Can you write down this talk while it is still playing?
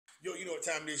You know what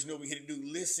time it is. You know what we here to do.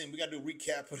 Listen, we got to do a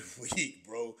recap of the week,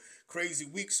 bro. Crazy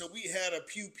week. So we had a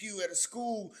pew-pew at a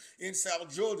school in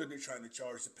South Georgia. They're trying to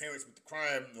charge the parents with the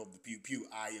crime of the pew-pew.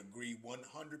 I agree 100%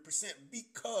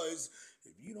 because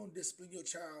if you don't discipline your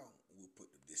child, we'll put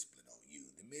the discipline on you.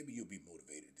 Then maybe you'll be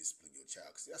motivated to discipline your child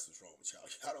because that's what's wrong with y'all.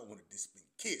 Y'all don't want to discipline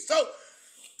kids. So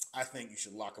I think you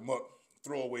should lock them up.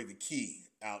 Throw away the key.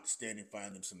 Outstanding.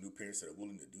 Find them some new parents that are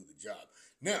willing to do the job.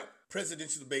 Now,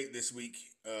 presidential debate this week.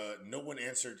 No one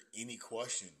answered any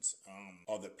questions.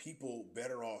 Are the people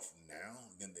better off now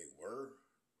than they were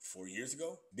 4 years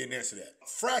ago? Didn't answer that.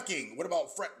 Fracking. What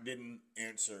about frack? Didn't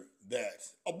answer that.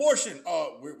 Abortion.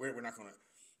 We're not going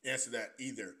to answer that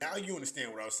either. Now you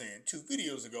understand what I was saying 2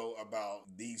 videos ago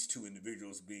about these 2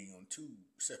 individuals being on 2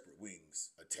 separate wings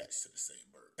attached to the same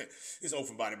bird. It's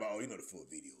open body ball. You know the full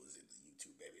video is in the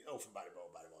YouTube, baby. Open body ball,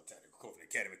 tactical, COVID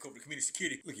Academy, COVID community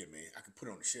security. Look here, man. I can put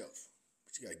it on the shelf,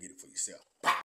 but you gotta get it for yourself.